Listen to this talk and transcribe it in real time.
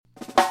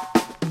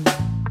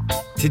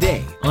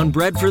Today on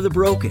Bread for the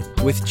Broken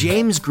with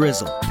James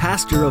Grizzle,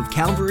 pastor of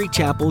Calvary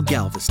Chapel,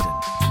 Galveston.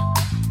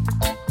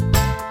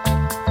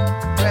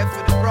 Bread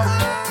for the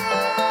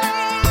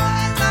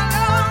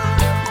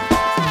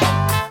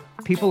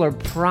broken. People are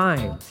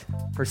primed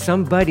for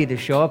somebody to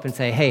show up and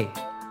say, hey,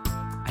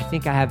 I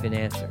think I have an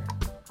answer.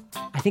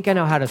 I think I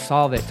know how to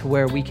solve it to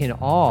where we can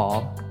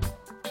all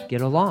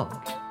get along.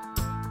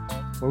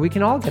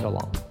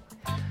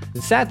 The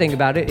sad thing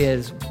about it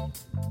is,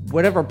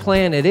 whatever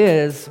plan it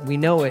is, we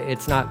know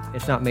it's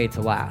not made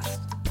to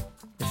last.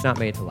 It's not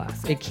made to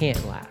last. It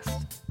can't last.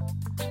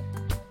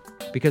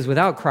 Because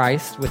without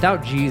Christ,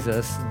 without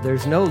Jesus,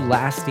 there's no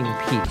lasting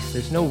peace.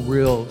 There's no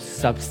real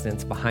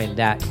substance behind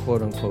that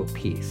quote-unquote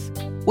peace.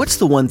 What's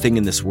the one thing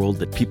in this world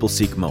that people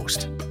seek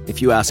most?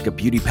 If you ask a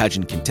beauty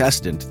pageant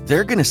contestant,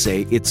 they're going to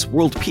say it's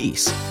world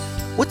peace.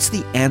 What's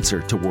the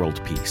answer to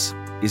world peace?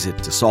 Is it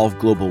to solve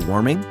global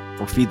warming?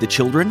 Or feed the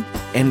children?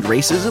 End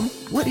racism?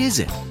 What is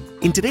it?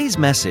 In today's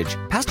message,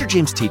 Pastor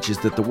James teaches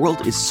that the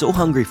world is so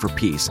hungry for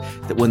peace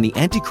that when the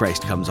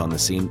Antichrist comes on the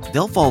scene,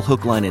 they'll fall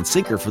hook, line, and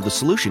sinker for the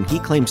solution he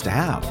claims to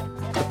have.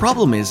 The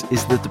problem is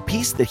that the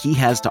peace that he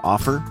has to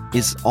offer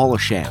is all a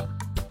sham.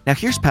 Now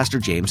here's Pastor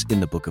James in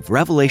the book of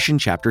Revelation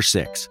chapter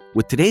 6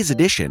 with today's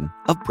edition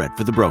of Bread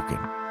for the Broken.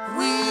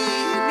 We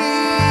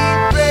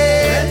need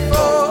bread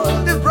for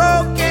the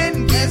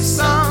broken. Give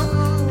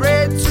some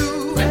bread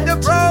to the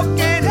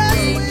broken.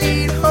 We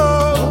need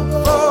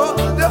hope for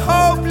the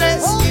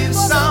hopeless. Give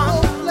some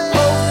hope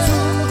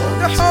to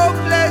the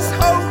hopeless.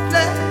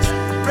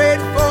 Bread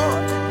for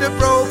the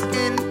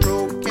broken.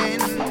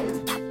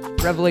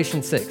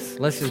 Revelation 6.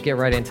 Let's just get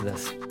right into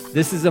this.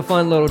 This is a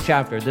fun little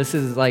chapter. This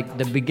is like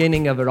the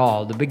beginning of it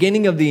all, the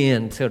beginning of the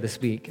end, so to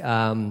speak,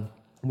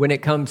 when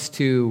it comes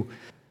to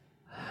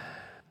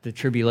the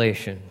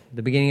tribulation,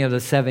 the beginning of the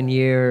 7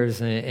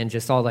 years and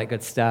just all that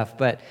good stuff.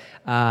 But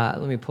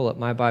let me pull up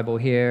my Bible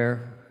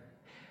here.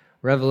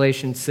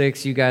 Revelation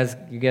 6, you guys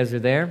are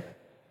there?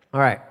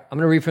 All right, I'm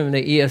going to read from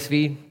the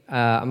ESV.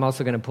 I'm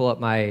also going to pull up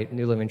my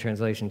New Living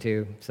Translation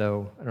too,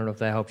 so I don't know if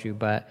that helps you,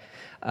 but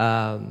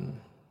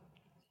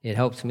it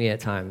helps me at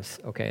times.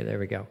 Okay, there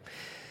we go.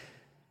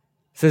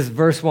 It says,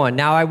 verse 1,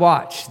 now I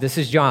watched, this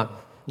is John,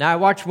 now I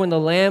watched when the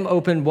Lamb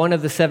opened one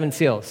of the 7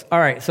 seals. All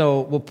right,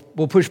 so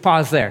we'll push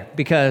pause there,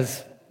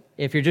 because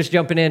if you're just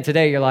jumping in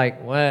today, you're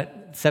like,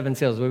 what? 7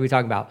 seals, what are we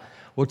talking about?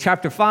 Well,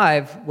 chapter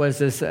 5 was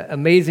this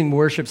amazing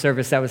worship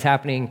service that was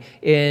happening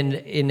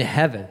in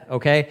heaven,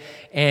 okay?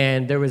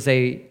 And there was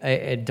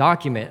a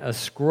document, a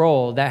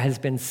scroll that has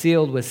been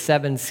sealed with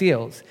 7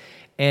 seals.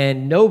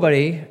 And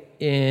nobody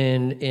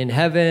in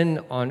heaven,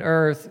 on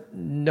earth,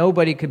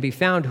 nobody could be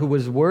found who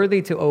was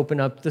worthy to open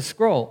up the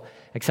scroll,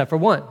 except for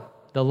one,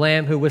 the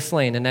Lamb who was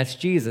slain, and that's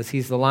Jesus.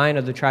 He's the Lion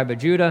of the tribe of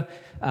Judah.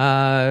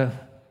 There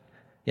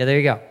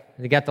you go.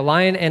 You got the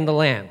Lion and the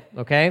Lamb,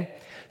 okay?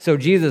 So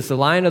Jesus, the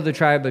Lion of the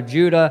tribe of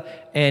Judah,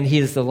 and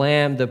he's the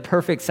Lamb, the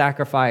perfect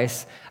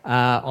sacrifice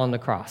on the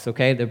cross,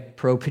 okay? The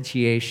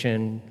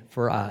propitiation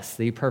for us,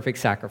 the perfect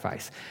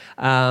sacrifice.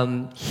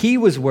 He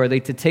was worthy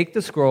to take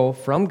the scroll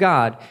from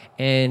God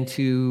and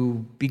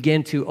to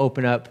begin to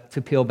open up,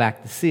 to peel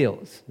back the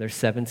seals. There's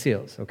 7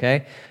 seals,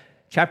 okay?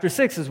 Chapter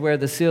 6 is where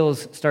the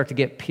seals start to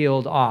get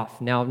peeled off.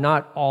 Now,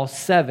 not all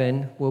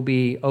 7 will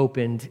be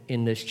opened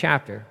in this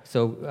chapter,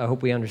 so I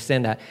hope we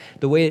understand that.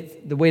 The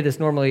way this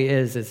normally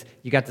is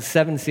you got the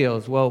 7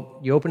 seals. Well,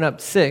 you open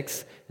up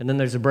 6, and then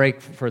there's a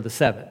break for the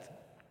 7th.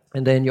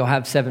 And then you'll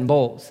have 7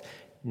 bowls.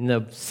 And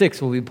the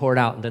 6 will be poured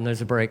out, and then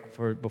there's a break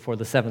before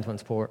the 7th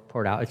one's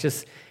poured out.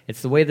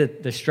 It's the way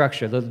that the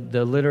structure,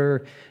 the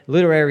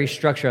literary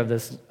structure of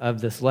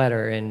this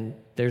letter, and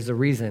there's a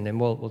reason, and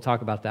we'll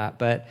talk about that.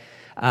 But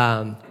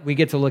we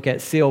get to look at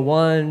seal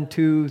 1,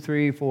 2,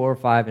 3, 4,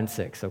 5, and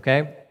 6,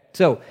 okay?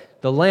 So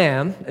the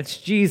Lamb, it's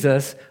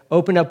Jesus,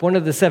 opened up one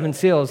of the 7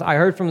 seals. I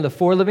heard from the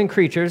 4 living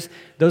creatures.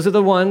 Those are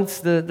the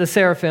ones, the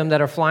seraphim,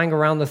 that are flying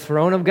around the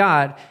throne of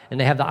God, and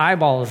they have the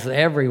eyeballs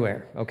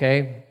everywhere,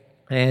 okay?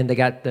 And they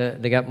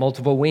got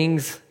multiple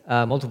wings,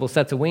 multiple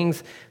sets of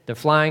wings. They're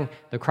flying.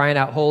 They're crying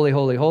out, "Holy,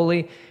 holy, holy!"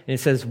 And it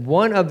says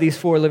one of these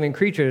 4 living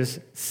creatures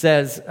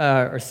says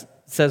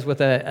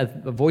with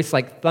a voice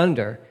like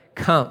thunder,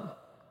 "Come."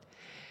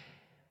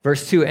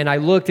 Verse 2, and I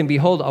looked, and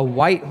behold, a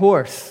white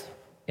horse,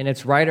 and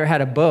its rider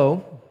had a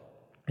bow,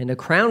 and a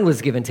crown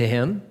was given to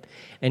him,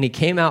 and he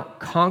came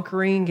out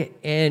conquering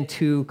and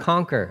to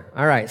conquer.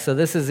 All right, so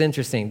this is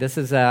interesting. This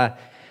is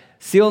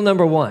seal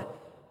number 1,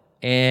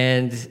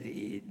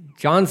 and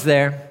John's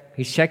there.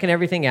 He's checking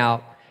everything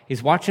out.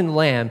 He's watching the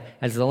Lamb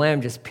as the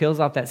Lamb just peels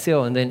off that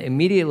seal, and then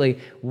immediately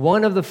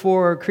one of the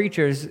 4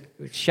 creatures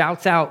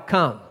shouts out,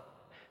 "Come."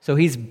 So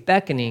he's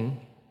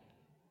beckoning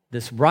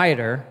this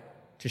rider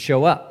to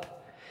show up.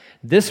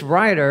 This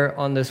rider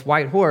on this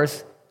white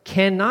horse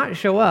cannot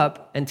show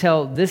up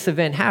until this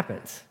event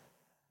happens.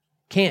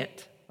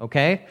 Can't,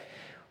 okay?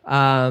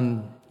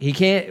 He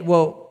can't,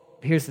 well,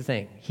 here's the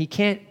thing. He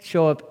can't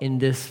show up in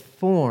this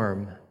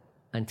form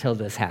until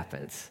this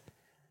happens.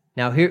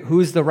 Now,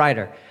 who's the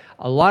rider?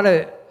 A lot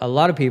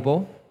of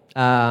people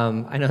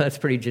I know that's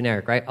pretty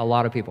generic, right? A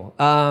lot of people.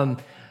 A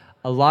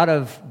lot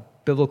of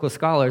biblical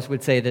scholars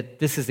would say that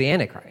this is the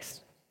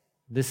Antichrist.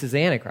 This is the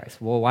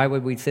Antichrist. Well, why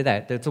would we say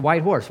that? It's a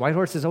white horse. White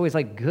horse is always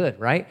like good,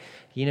 right?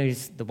 You know,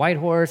 the white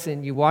horse,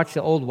 and you watch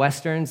the old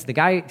Westerns, the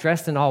guy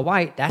dressed in all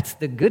white, that's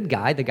the good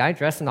guy. The guy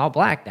dressed in all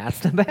black, that's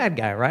the bad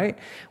guy, right?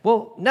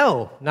 Well,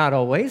 no, not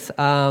always.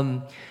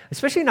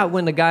 Especially not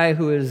when the guy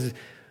who is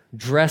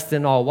dressed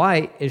in all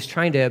white is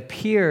trying to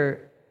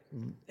appear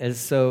as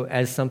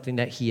something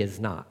that he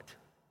is not.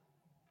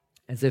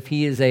 As if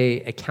he is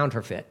a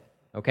counterfeit.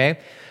 Okay?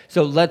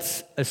 So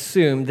let's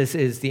assume this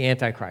is the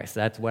Antichrist.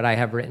 That's what I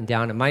have written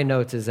down in my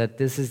notes, is that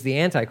this is the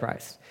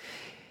Antichrist.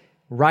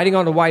 Riding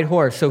on a white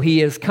horse. So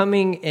he is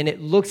coming, and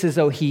it looks as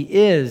though he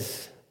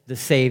is the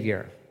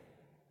Savior.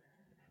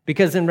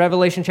 Because in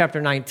Revelation chapter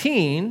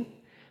 19,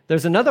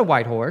 there's another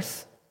white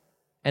horse,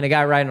 and a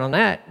guy riding on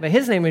that, but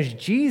his name is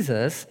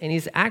Jesus, and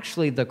he's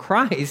actually the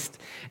Christ,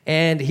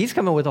 and he's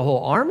coming with a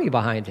whole army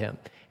behind him.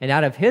 And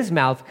out of his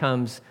mouth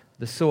comes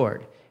the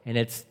sword, and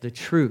it's the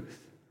truth.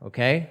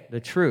 Okay?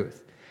 The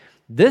truth.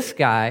 This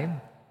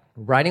guy,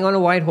 riding on a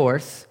white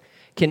horse,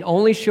 can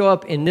only show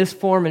up in this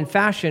form and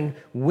fashion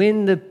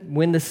when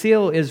the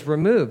seal is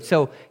removed.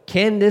 So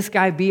can this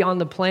guy be on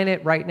the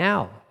planet right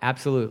now?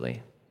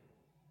 Absolutely.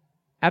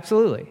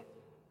 Absolutely.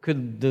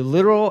 Could the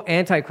literal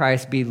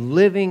Antichrist be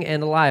living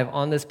and alive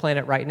on this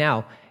planet right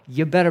now?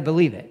 You better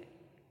believe it.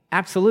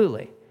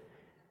 Absolutely.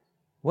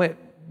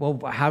 Well,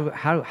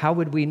 how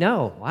would we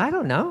know? Well, I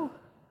don't know.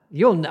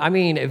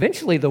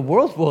 Eventually the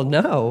world will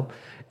know.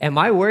 Am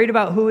I worried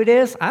about who it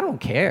is? I don't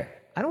care.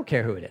 I don't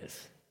care who it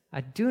is. I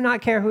do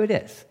not care who it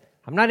is.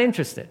 I'm not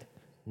interested.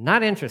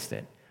 Not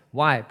interested.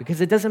 Why? Because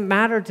it doesn't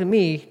matter to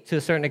me to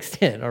a certain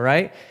extent, all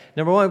right?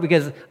 Number one,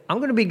 because I'm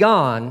going to be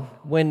gone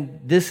when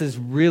this is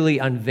really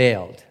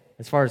unveiled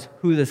as far as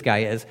who this guy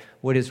is,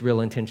 what his real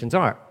intentions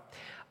are.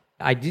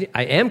 I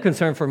am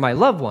concerned for my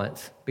loved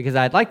ones because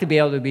I'd like to be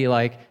able to be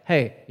like,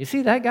 hey, you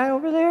see that guy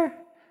over there?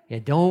 Yeah,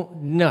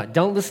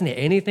 don't listen to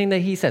anything that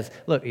he says.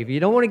 Look, if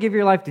you don't want to give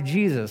your life to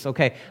Jesus,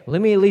 okay,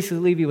 let me at least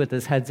leave you with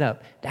this heads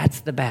up.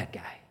 That's the bad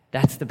guy.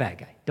 That's the bad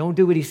guy. Don't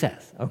do what he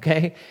says,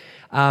 okay?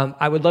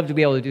 I would love to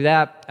be able to do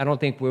that. I don't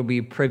think we'll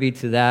be privy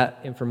to that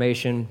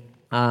information.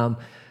 The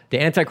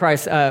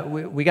Antichrist,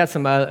 we got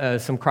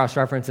some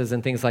cross-references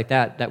and things like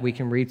that we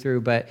can read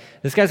through, but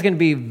this guy's going to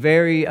be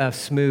very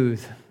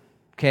smooth,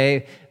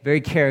 okay?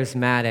 Very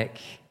charismatic,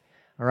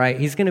 all right?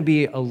 He's going to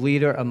be a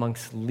leader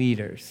amongst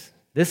leaders.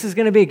 This is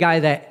going to be a guy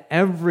that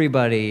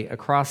everybody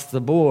across the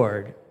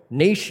board,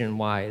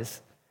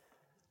 nation-wise,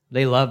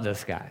 they love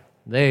this guy.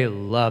 They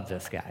love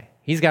this guy.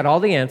 He's got all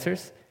the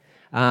answers.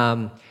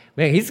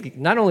 He's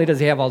not only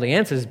does he have all the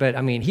answers,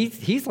 but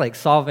he's like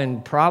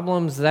solving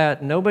problems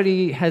that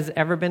nobody has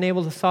ever been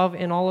able to solve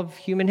in all of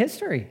human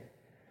history.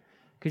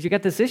 Because you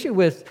got this issue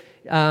with,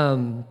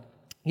 the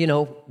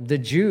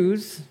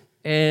Jews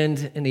and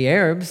the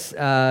Arabs,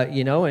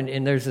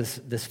 and there's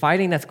this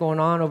fighting that's going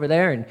on over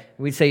there, and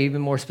we'd say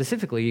even more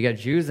specifically, you got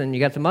Jews and you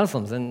got the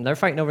Muslims, and they're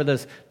fighting over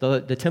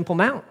the Temple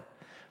Mount.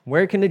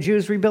 Where can the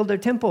Jews rebuild their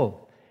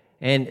temple?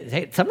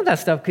 And some of that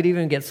stuff could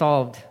even get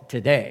solved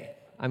today.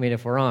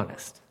 If we're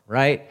honest,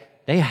 right?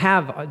 They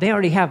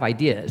already have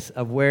ideas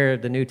of where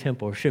the new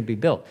temple should be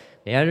built.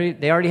 They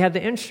already have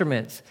the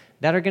instruments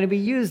that are going to be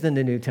used in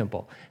the new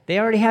temple. They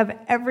already have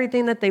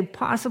everything that they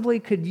possibly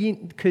could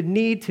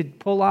need to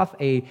pull off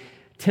a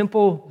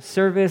temple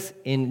service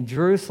in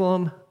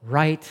Jerusalem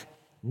right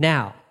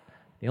now.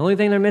 The only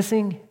thing they're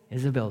missing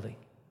is a building.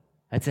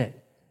 That's it.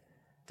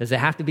 Does it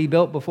have to be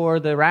built before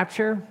the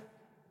rapture?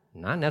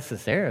 Not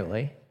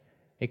necessarily.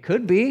 It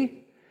could be.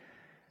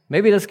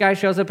 Maybe this guy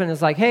shows up and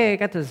is like, hey, I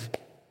got this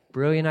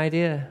brilliant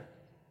idea.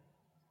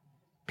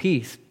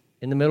 Peace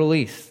in the Middle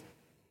East.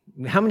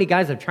 How many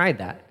guys have tried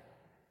that?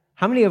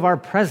 How many of our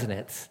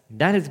presidents,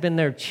 that has been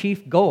their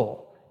chief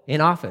goal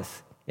in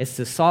office, is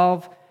to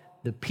solve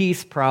the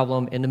peace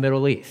problem in the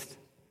Middle East?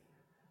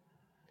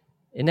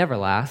 It never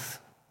lasts.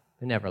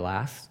 It never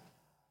lasts.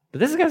 But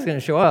this guy's going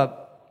to show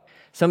up.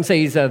 Some say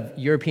he's of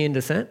European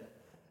descent,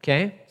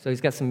 okay? So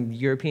he's got some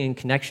European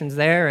connections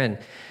there, and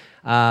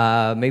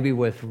maybe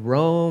with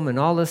Rome and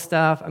all this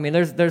stuff.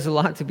 There's a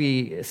lot to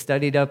be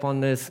studied up on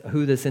this,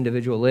 who this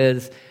individual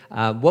is.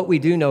 What we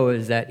do know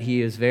is that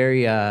he is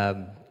very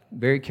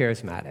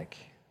charismatic,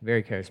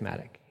 very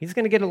charismatic. He's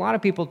going to get a lot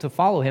of people to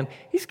follow him.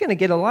 He's going to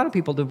get a lot of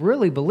people to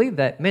really believe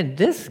that, man,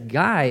 this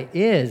guy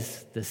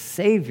is the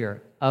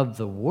Savior of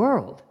the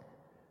world.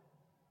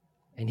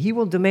 And he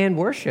will demand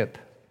worship,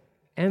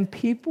 and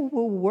people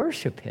will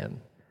worship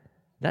him.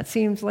 That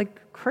seems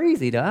like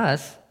crazy to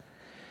us.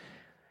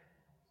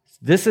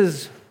 This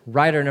is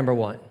rider number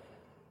one.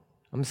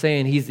 I'm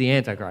saying he's the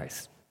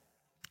Antichrist.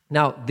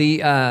 Now,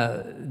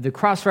 the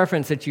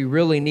cross-reference that you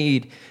really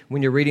need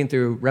when you're reading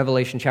through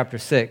Revelation chapter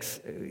 6,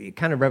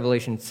 kind of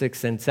Revelation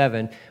 6 and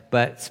 7,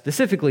 but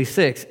specifically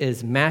 6,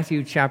 is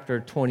Matthew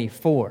chapter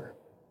 24.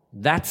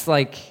 That's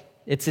like,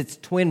 it's its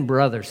twin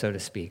brother, so to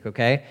speak,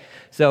 okay?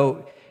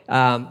 So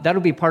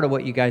That'll be part of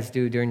what you guys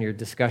do during your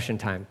discussion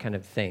time kind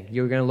of thing.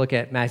 You're going to look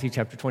at Matthew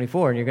chapter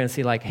 24, and you're going to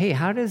see like, hey,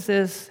 how do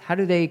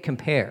they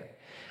compare?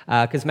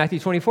 Because Matthew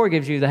 24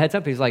 gives you the heads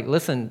up. He's like,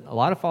 listen, a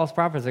lot of false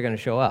prophets are going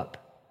to show up.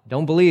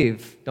 Don't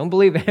believe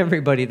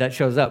everybody that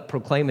shows up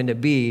proclaiming to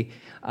be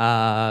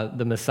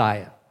the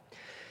Messiah.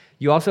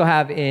 You also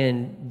have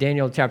in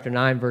Daniel chapter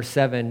 9, verse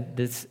 7,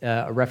 this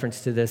a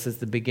reference to this as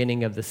the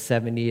beginning of the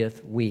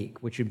 70th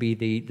week, which would be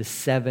the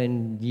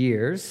 7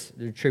 years,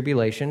 the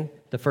tribulation.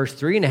 The first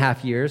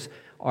 3.5 years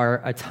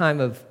are a time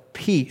of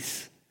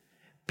peace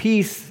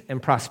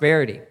and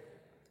prosperity.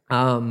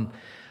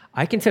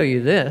 I can tell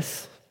you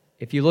this,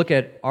 if you look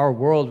at our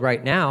world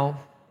right now,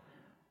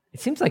 it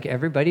seems like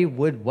everybody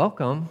would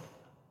welcome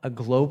a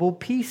global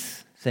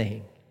peace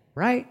thing,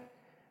 right?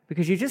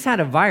 Because you just had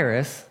a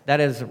virus that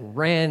has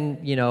ran,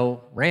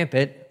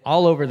 rampant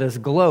all over this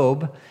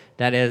globe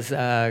that has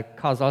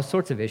caused all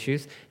sorts of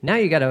issues. Now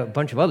you got a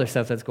bunch of other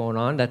stuff that's going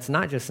on. That's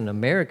not just an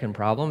American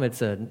problem.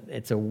 It's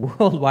a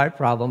worldwide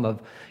problem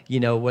of,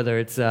 whether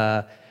it's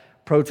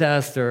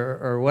protest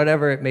or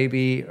whatever it may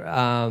be.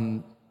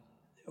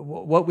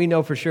 What we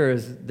know for sure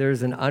is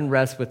there's an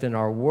unrest within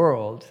our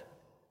world,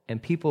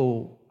 and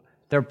people,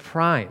 they're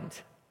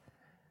primed.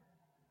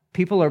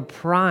 People are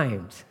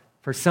primed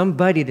for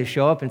somebody to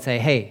show up and say,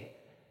 hey,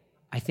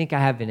 I think I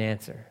have an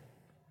answer.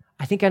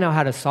 I think I know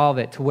how to solve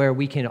it to where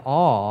we can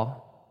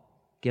all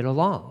get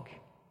along.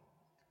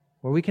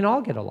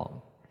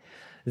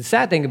 The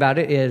sad thing about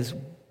it is,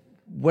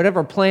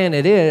 whatever plan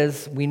it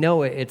is, we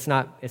know it's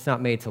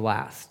not made to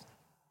last.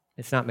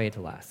 It's not made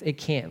to last. It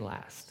can't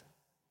last.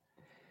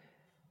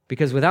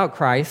 Because without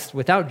Christ,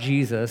 without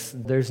Jesus,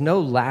 there's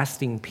no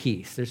lasting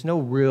peace. There's no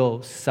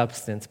real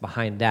substance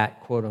behind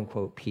that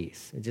quote-unquote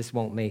peace. It just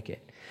won't make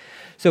it.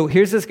 So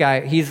here's this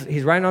guy.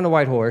 He's riding on a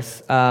white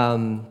horse.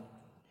 The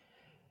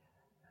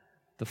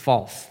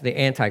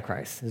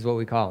Antichrist is what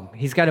we call him.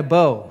 He's got a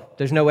bow.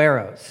 There's no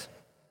arrows.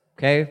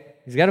 Okay?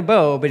 He's got a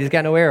bow, but he's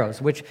got no arrows,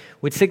 which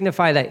would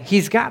signify that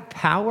he's got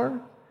power,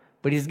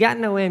 but he's got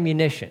no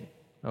ammunition.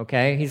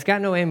 Okay? He's got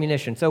no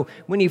ammunition. So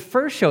when he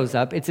first shows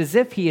up, it's as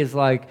if he is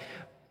like,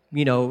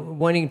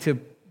 wanting to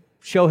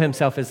show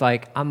himself as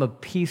like, I'm a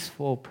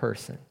peaceful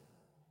person.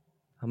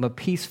 I'm a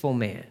peaceful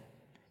man.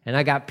 And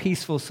I got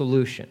peaceful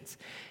solutions.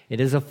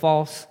 It is a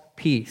false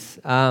peace.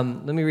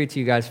 Let me read to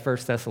you guys 1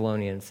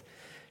 Thessalonians,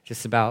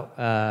 just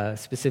about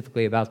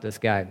specifically about this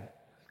guy.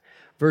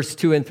 Verse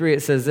 2 and 3,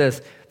 it says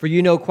this, "For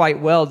you know quite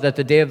well that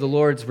the day of the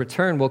Lord's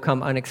return will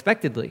come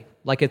unexpectedly,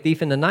 like a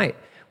thief in the night.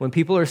 When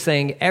people are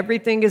saying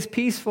everything is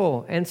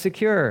peaceful and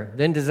secure,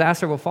 then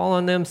disaster will fall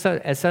on them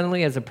as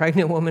suddenly as a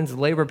pregnant woman's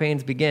labor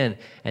pains begin,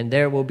 and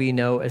there will be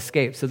no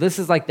escape." So this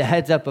is like the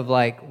heads up of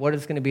like what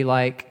it's going to be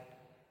like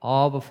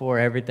all before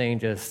everything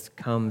just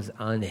comes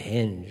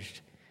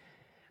unhinged.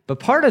 But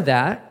part of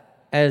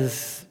that,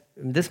 as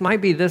this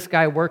might be this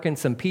guy working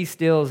some peace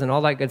deals and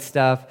all that good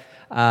stuff,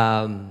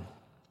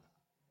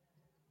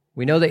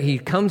 we know that he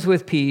comes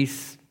with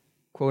peace,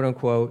 quote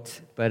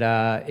unquote, but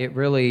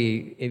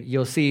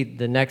you'll see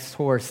the next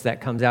horse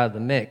that comes out of the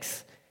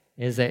mix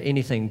is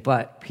anything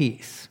but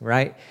peace,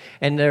 right?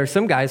 And there are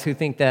some guys who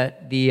think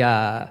that the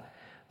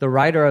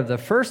rider of the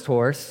first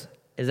horse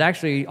is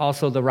actually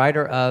also the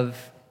rider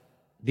of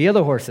the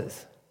other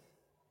horses.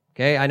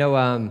 Okay, I know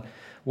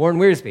Warren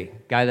Wiersbe,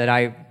 guy that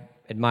I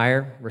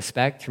admire,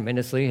 respect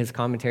tremendously, his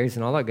commentaries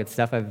and all that good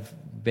stuff. I've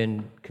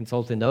been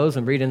consulting those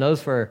and reading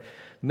those for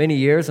many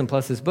years, and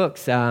plus his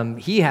books.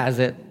 He has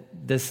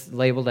this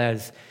labeled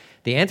as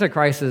the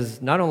Antichrist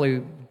is not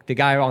only the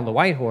guy on the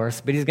white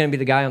horse, but he's going to be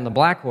the guy on the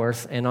black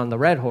horse and on the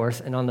red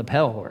horse and on the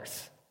pale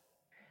horse.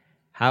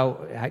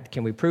 How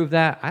can we prove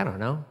that? I don't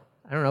know,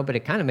 but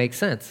it kind of makes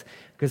sense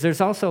because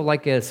there's also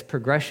like this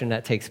progression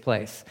that takes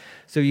place.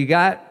 So you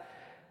got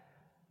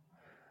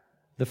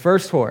the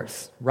first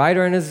horse,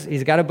 rider,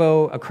 he's got a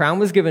bow. A crown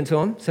was given to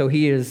him, so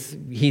he's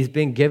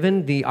been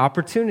given the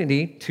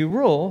opportunity to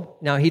rule.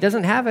 Now he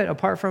doesn't have it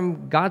apart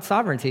from God's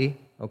sovereignty.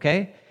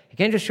 Okay. He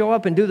can't just show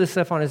up and do this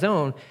stuff on his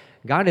own.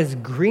 God is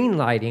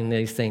green-lighting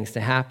these things to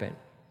happen.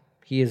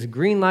 He is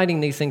green-lighting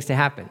these things to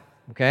happen,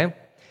 okay?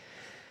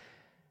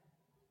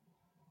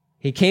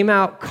 He came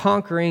out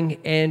conquering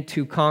and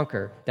to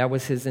conquer. That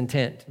was his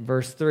intent.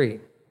 Verse 3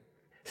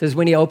 says,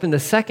 "When he opened the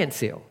second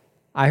seal,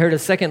 I heard a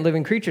second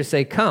living creature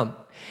say, 'Come.'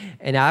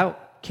 And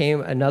out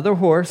came another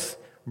horse,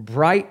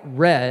 bright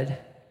red,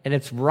 and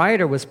its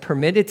rider was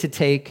permitted to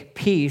take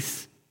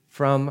peace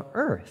from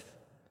earth."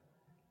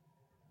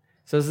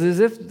 So it's as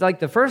if like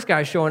the first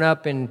guy showing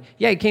up and,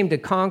 he came to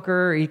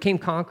conquer, he came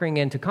conquering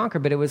and to conquer,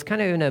 but it was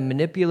kind of in a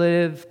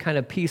manipulative, kind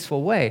of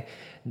peaceful way.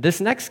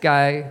 This next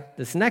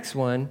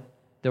one,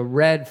 the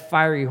red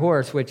fiery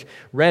horse, which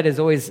red is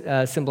always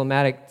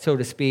symbolic, so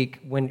to speak,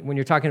 when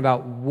you're talking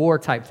about war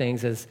type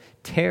things, as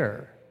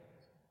terror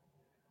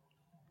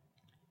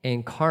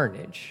and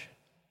carnage.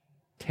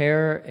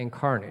 Terror and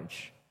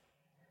carnage.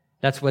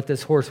 That's what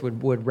this horse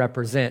would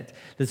represent,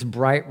 this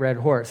bright red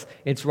horse.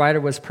 Its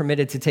rider was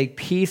permitted to take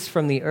peace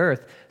from the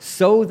earth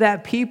so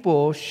that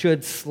people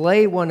should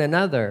slay one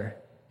another,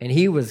 and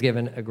he was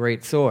given a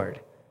great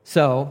sword.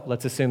 So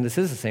let's assume this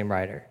is the same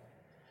writer.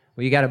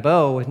 Well, you got a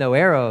bow with no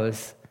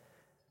arrows.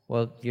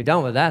 Well, you're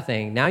done with that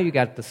thing. Now you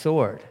got the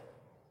sword.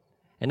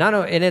 And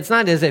it's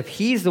not as if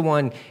he's the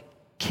one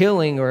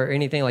killing or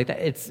anything like that.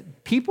 It's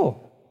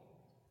people.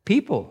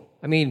 People.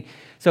 I mean,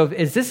 so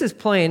as this is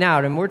playing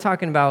out, and we're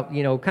talking about,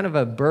 kind of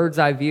a bird's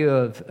eye view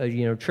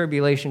of,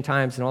 tribulation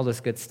times and all this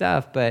good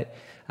stuff, but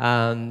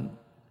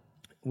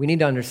we need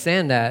to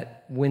understand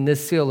that when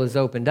this seal is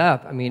opened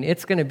up, I mean,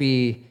 it's going to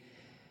be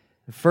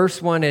the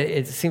first one.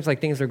 It seems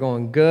like things are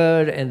going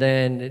good, and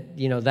then,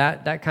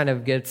 that kind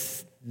of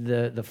gets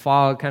the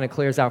fog kind of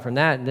clears out from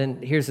that, and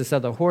then here's this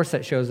other horse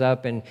that shows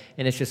up, and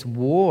it's just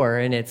war,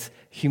 and it's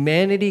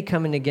humanity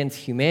coming against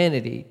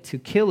humanity to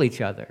kill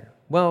each other.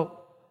 Well,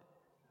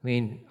 I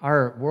mean,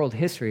 our world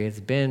history has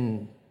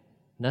been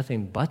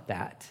nothing but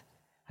that.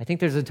 I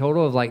think there's a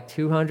total of like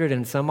 200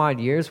 and some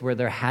odd years where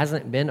there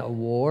hasn't been a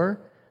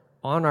war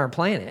on our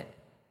planet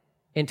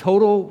in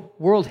total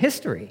world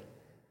history.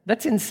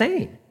 That's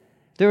insane.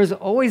 There's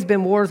always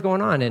been wars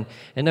going on, and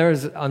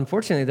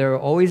unfortunately, there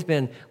have always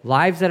been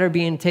lives that are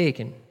being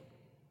taken.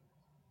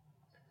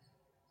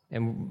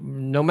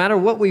 And no matter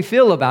what we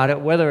feel about it,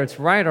 whether it's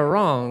right or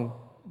wrong,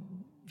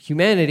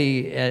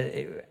 humanity,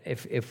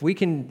 if we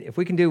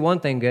can do one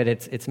thing good,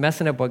 it's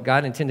messing up what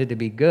God intended to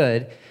be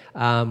good,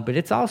 but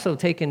it's also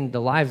taking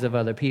the lives of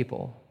other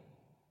people.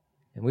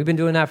 And we've been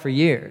doing that for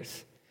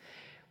years.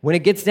 When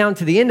it gets down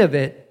to the end of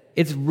it,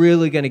 it's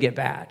really going to get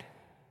bad.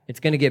 It's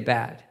going to get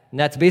bad. And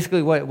that's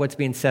basically what's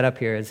being set up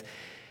here is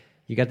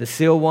you got the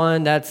seal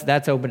 1,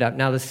 that's opened up.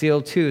 Now the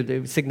seal 2,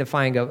 the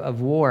signifying of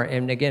war.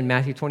 And again,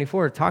 Matthew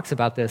 24 talks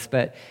about this,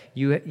 but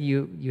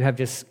you have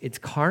just, it's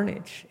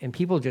carnage and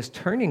people just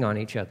turning on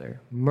each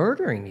other,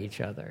 murdering each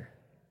other.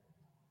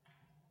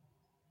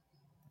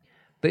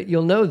 But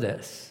you'll know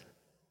this,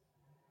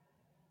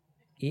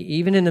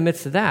 even in the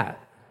midst of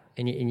that,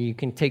 and you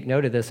can take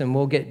note of this, and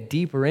we'll get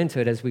deeper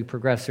into it as we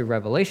progress through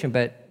Revelation,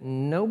 but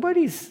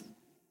nobody's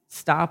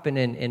stopping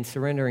and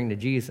surrendering to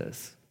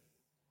Jesus.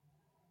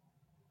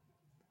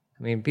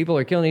 I mean, people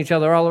are killing each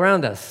other all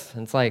around us.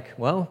 And it's like,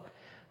 well,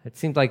 it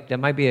seems like that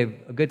might be a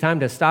good time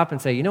to stop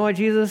and say, you know what,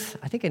 Jesus?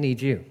 I think I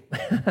need you.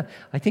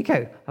 I think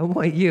I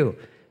want you.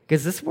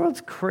 Because this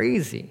world's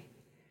crazy.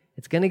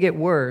 It's going to get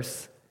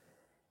worse.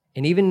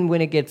 And even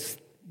when it gets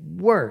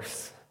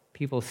worse,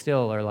 people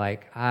still are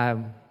like,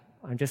 I'm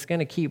just going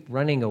to keep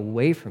running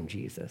away from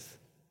Jesus.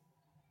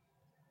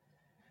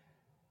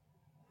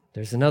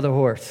 There's another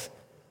horse.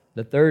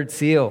 The third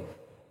seal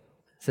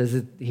says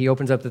that he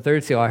opens up the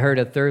third seal. I heard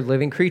a third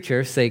living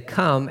creature say,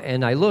 "Come,"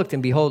 and I looked,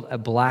 and behold, a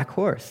black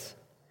horse.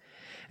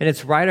 And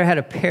its rider had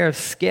a pair of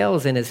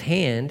scales in his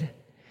hand,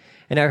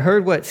 and I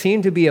heard what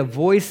seemed to be a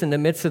voice in the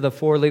midst of the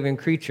four living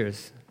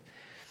creatures,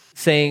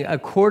 saying, "A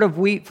quart of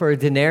wheat for a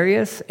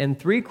denarius, and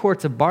 3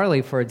 quarts of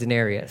barley for a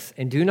denarius,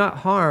 and do not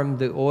harm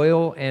the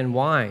oil and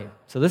wine."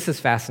 So this is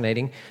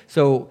fascinating.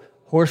 So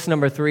horse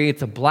number 3,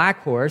 it's a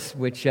black horse,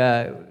 which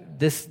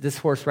this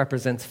horse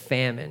represents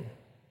famine,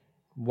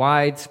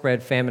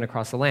 widespread famine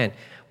across the land.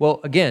 Well,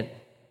 again,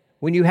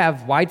 when you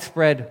have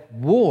widespread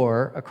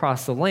war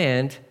across the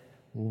land,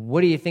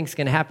 what do you think is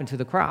going to happen to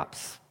the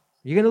crops?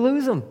 You're going to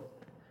lose them.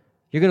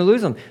 You're going to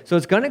lose them. So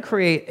it's going to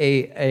create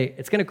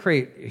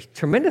a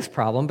tremendous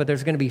problem, but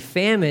there's going to be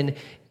famine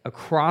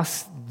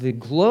across the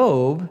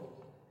globe.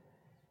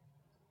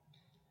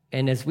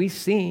 And as we've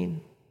seen,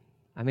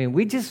 I mean,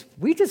 we just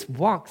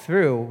walked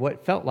through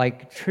what felt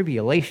like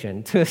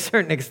tribulation to a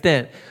certain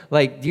extent.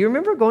 Like, do you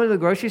remember going to the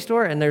grocery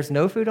store and there's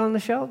no food on the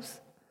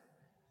shelves?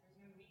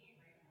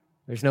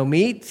 There's no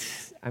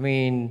meat. I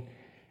mean,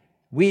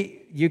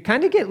 you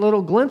kind of get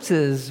little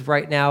glimpses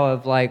right now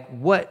of like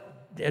what.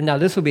 Now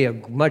this will be a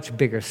much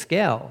bigger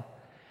scale,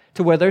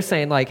 to where they're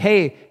saying like,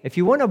 hey, if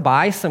you want to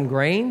buy some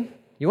grain,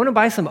 you want to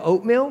buy some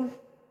oatmeal,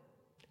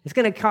 it's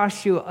going to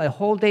cost you a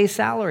whole day's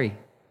salary.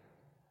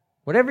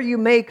 Whatever you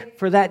make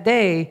for that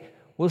day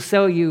will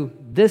sell you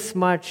this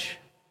much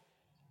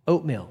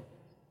oatmeal.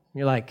 And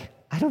you're like,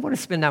 I don't want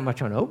to spend that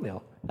much on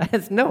oatmeal.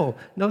 No,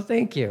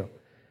 thank you.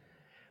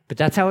 But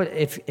that's how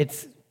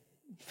it's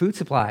food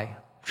supply.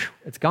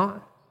 It's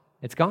gone.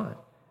 It's gone.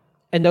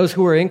 And those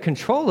who are in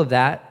control of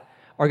that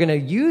are going to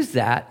use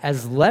that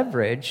as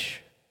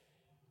leverage.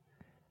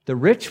 The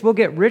rich will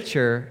get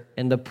richer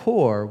and the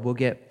poor will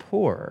get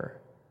poorer.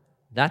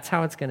 That's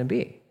how it's going to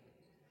be.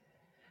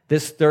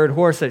 This third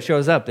horse that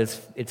shows up,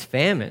 it's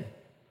famine.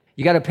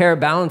 You got a pair of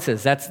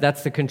balances.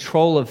 That's the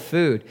control of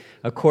food.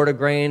 A quart of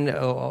grain,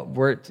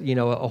 worth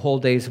a whole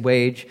day's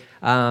wage.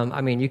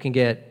 I mean, you can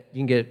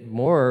get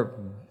more.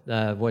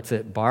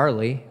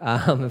 Barley?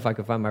 If I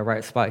could find my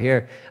right spot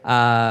here.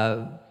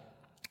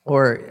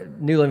 Or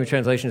New Living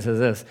Translation says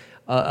this: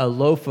 a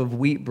loaf of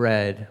wheat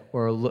bread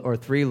or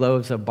 3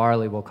 loaves of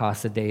barley will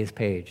cost a day's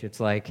page. It's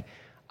like,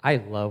 I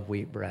love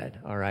wheat bread,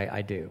 all right?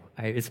 I do.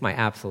 It's my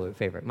absolute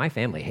favorite. My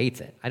family hates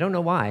it. I don't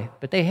know why,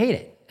 but they hate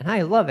it, and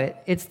I love it.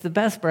 It's the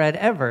best bread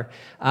ever.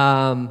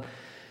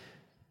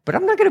 But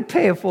I'm not going to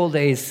pay a full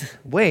day's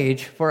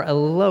wage for a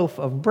loaf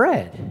of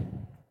bread.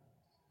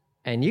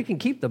 And you can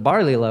keep the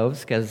barley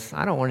loaves because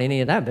I don't want any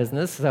of that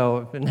business.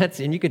 So,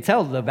 and you could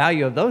tell the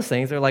value of those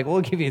things. They're like,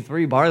 we'll give you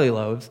 3 barley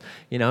loaves.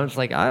 It's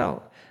like,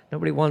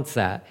 nobody wants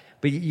that.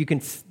 But you can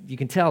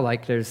tell,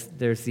 like, there's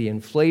the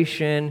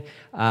inflation.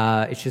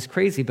 It's just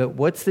crazy. But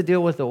what's the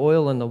deal with the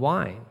oil and the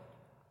wine?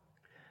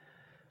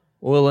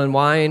 Oil and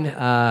wine,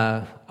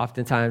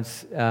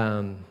 oftentimes,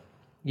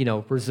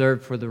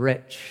 reserved for the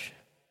rich,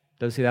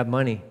 those who have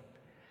money.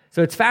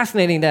 So it's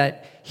fascinating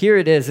that here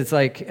it is. It's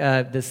like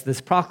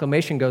this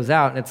proclamation goes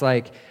out, and it's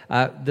like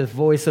the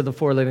voice of the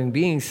 4 living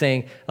beings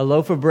saying, a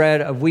loaf of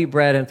bread, of wheat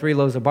bread, and 3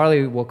 loaves of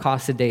barley will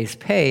cost a day's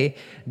pay.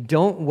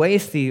 Don't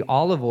waste the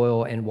olive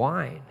oil and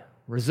wine.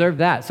 Reserve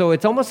that. So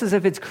it's almost as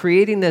if it's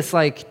creating this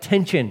like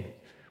tension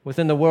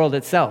within the world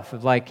itself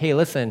of like, hey,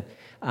 listen,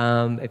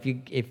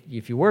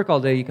 if you work all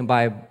day, you can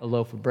buy a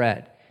loaf of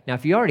bread. Now,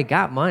 if you already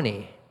got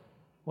money,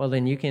 well,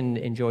 then you can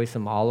enjoy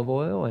some olive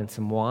oil and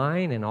some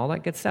wine and all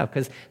that good stuff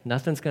because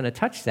nothing's going to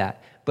touch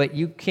that. But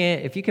you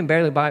can't, if you can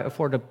barely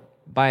afford to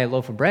buy a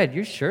loaf of bread,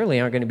 you surely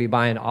aren't going to be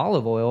buying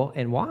olive oil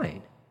and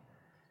wine.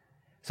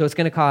 So it's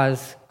going to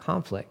cause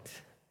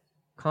conflict.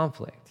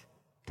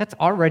 That's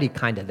already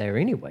kind of there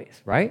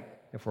anyways, right?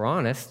 If we're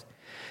honest.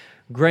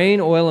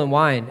 Grain, oil, and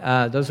wine,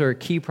 those are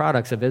key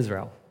products of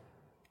Israel.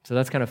 So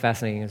that's kind of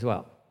fascinating as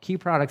well. Key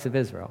products of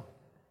Israel.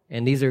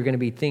 And these are going to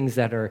be things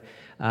that are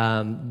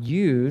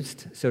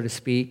used, so to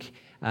speak,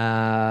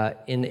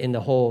 in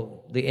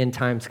the end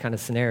times kind of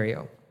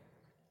scenario.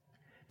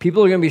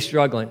 People are going to be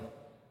struggling.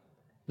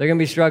 They're going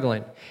to be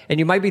struggling. And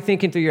you might be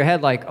thinking through your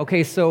head like,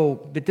 okay,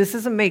 but this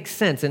doesn't make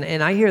sense.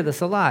 And I hear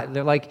this a lot.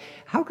 They're like,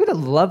 how could a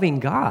loving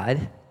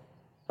God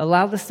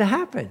allow this to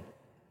happen?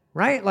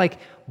 Right? Like,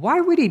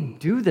 why would he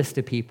do this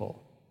to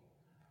people?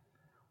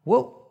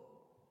 Well,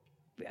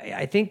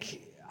 I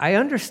think I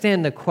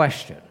understand the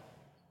question.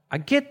 I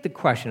get the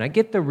question. I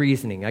get the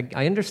reasoning.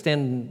 I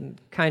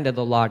understand kind of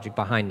the logic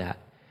behind that.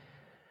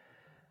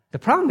 The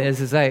problem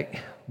is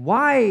like,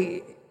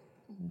 why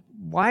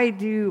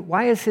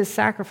is his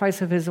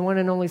sacrifice of his one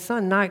and only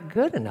son not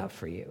good enough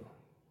for you?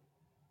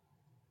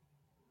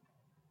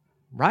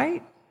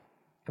 Right?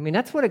 I mean,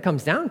 that's what it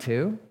comes down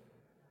to.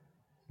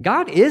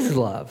 God is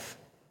love.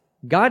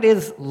 God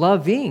is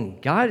loving.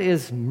 God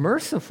is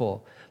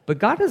merciful. But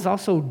God is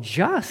also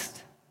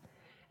just.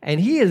 And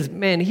he has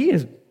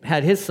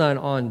had his son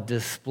on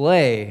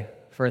display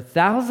for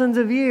thousands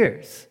of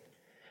years.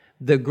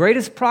 The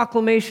greatest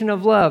proclamation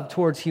of love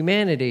towards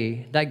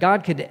humanity that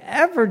God could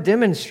ever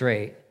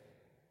demonstrate.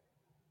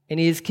 And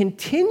he has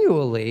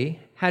continually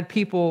had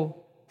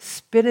people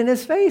spit in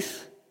his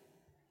face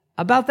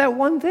about that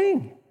one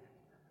thing.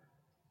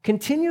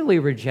 Continually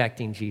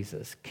rejecting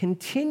Jesus.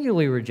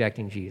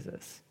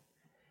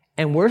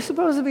 And we're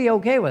supposed to be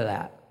okay with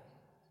that.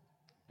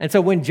 And so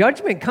when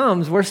judgment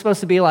comes, we're supposed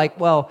to be like,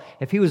 well,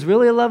 if he was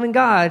really a loving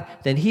God,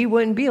 then he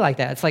wouldn't be like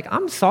that. It's like,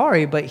 I'm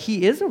sorry, but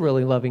he is a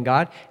really loving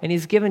God, and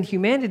he's given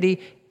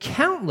humanity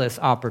countless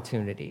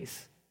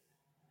opportunities.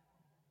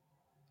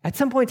 At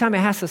some point in time, it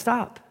has to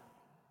stop.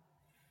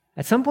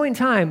 At some point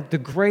in time, the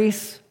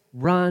grace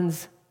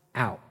runs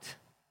out.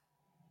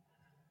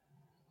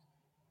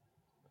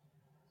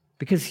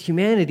 Because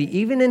humanity,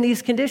 even in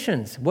these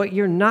conditions, what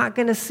you're not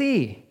going to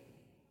see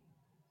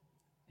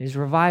is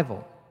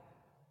revival.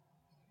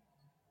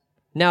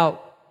 Now,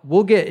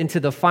 we'll get into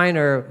the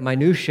finer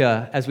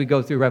minutia as we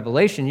go through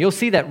Revelation. You'll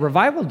see that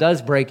revival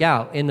does break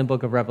out in the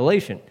book of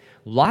Revelation.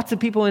 Lots of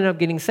people end up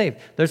getting saved.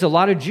 There's a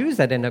lot of Jews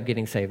that end up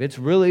getting saved. It's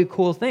really a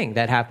cool thing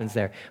that happens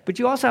there. But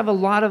you also have a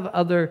lot of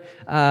other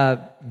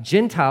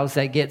Gentiles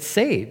that get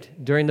saved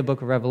during the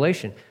book of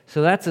Revelation.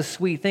 So that's a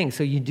sweet thing.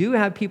 So you do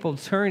have people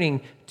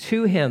turning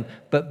to him.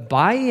 But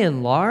by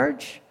and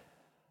large,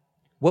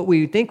 what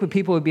we think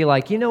people would be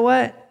like, you know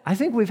what? I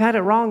think we've had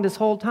it wrong this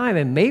whole time,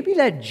 and maybe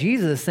that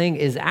Jesus thing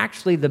is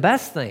actually the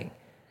best thing.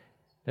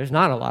 There's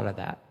not a lot of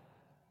that.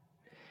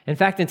 In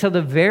fact, until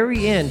the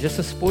very end, just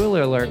a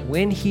spoiler alert,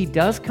 when he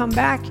does come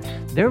back,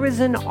 there is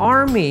an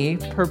army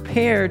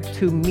prepared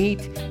to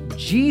meet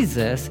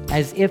Jesus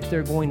as if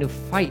they're going to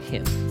fight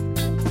him.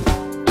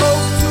 The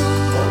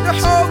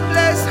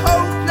hopeless,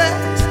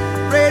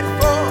 bread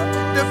for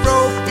the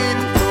broken.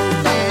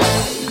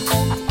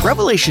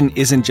 Revelation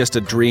isn't just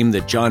a dream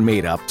that John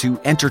made up to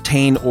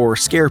entertain or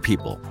scare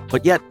people,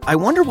 but yet I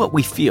wonder what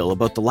we feel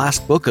about the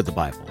last book of the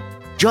Bible.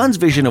 John's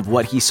vision of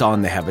what he saw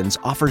in the heavens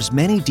offers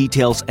many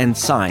details and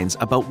signs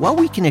about what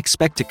we can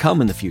expect to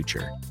come in the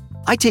future.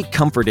 I take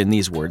comfort in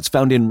these words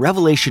found in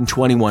Revelation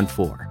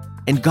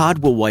 21:4. And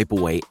God will wipe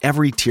away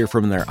every tear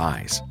from their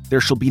eyes.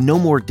 There shall be no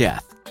more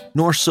death,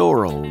 nor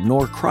sorrow,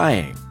 nor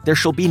crying. There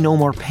shall be no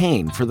more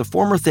pain, for the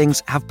former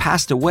things have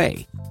passed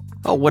away.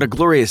 Oh, what a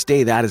glorious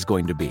day that is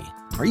going to be.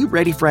 Are you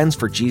ready, friends,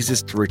 for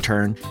Jesus to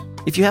return?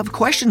 If you have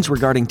questions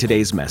regarding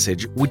today's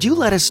message, would you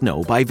let us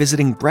know by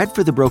visiting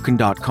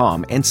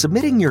breadforthebroken.com and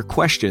submitting your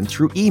question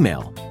through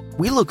email?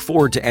 We look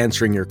forward to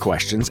answering your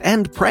questions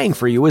and praying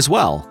for you as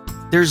well.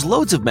 There's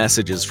loads of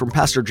messages from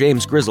Pastor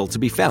James Grizzle to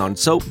be found,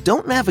 so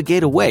don't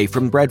navigate away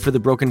from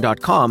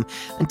breadforthebroken.com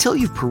until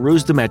you've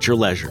perused them at your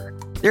leisure.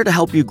 They're to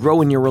help you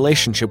grow in your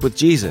relationship with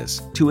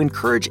Jesus, to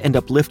encourage and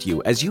uplift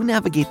you as you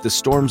navigate the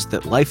storms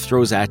that life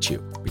throws at you,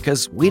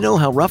 because we know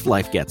how rough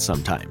life gets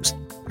sometimes.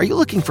 Are you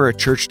looking for a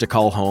church to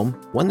call home?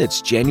 One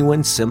that's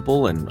genuine,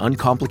 simple, and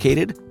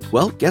uncomplicated?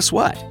 Well, guess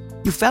what?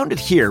 You found it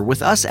here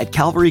with us at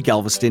Calvary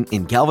Galveston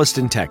in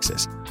Galveston,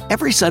 Texas.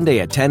 Every Sunday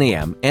at 10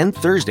 a.m. and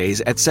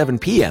Thursdays at 7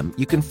 p.m.,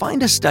 you can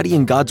find us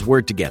studying God's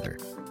Word together.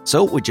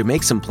 So, would you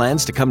make some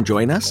plans to come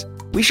join us?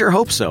 We sure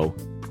hope so.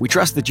 We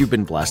trust that you've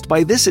been blessed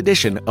by this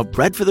edition of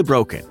Bread for the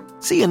Broken.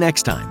 See you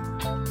next time.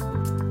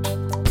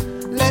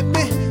 Let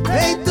me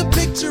paint the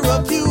picture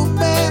of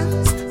humanity.